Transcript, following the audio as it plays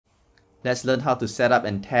Let's learn how to set up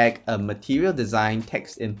and tag a material design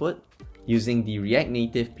text input using the React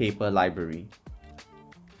Native paper library.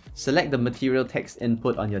 Select the material text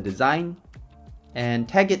input on your design and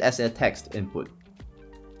tag it as a text input.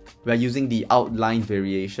 We're using the outline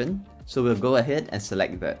variation, so we'll go ahead and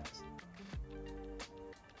select that.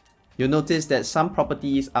 You'll notice that some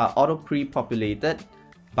properties are auto pre-populated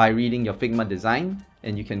by reading your Figma design,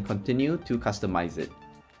 and you can continue to customize it.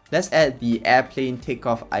 Let's add the airplane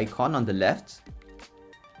takeoff icon on the left.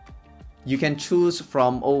 You can choose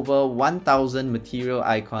from over 1000 material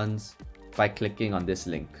icons by clicking on this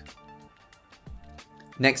link.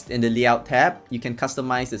 Next, in the Layout tab, you can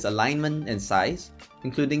customize its alignment and size,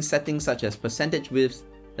 including settings such as percentage width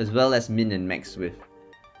as well as min and max width.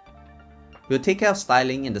 We'll take care of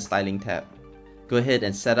styling in the Styling tab. Go ahead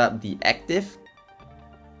and set up the active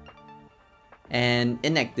and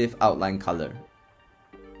inactive outline color.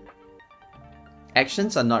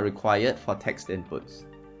 Actions are not required for text inputs.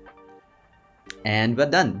 And we're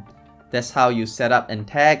done. That's how you set up and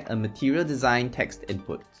tag a material design text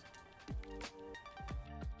input.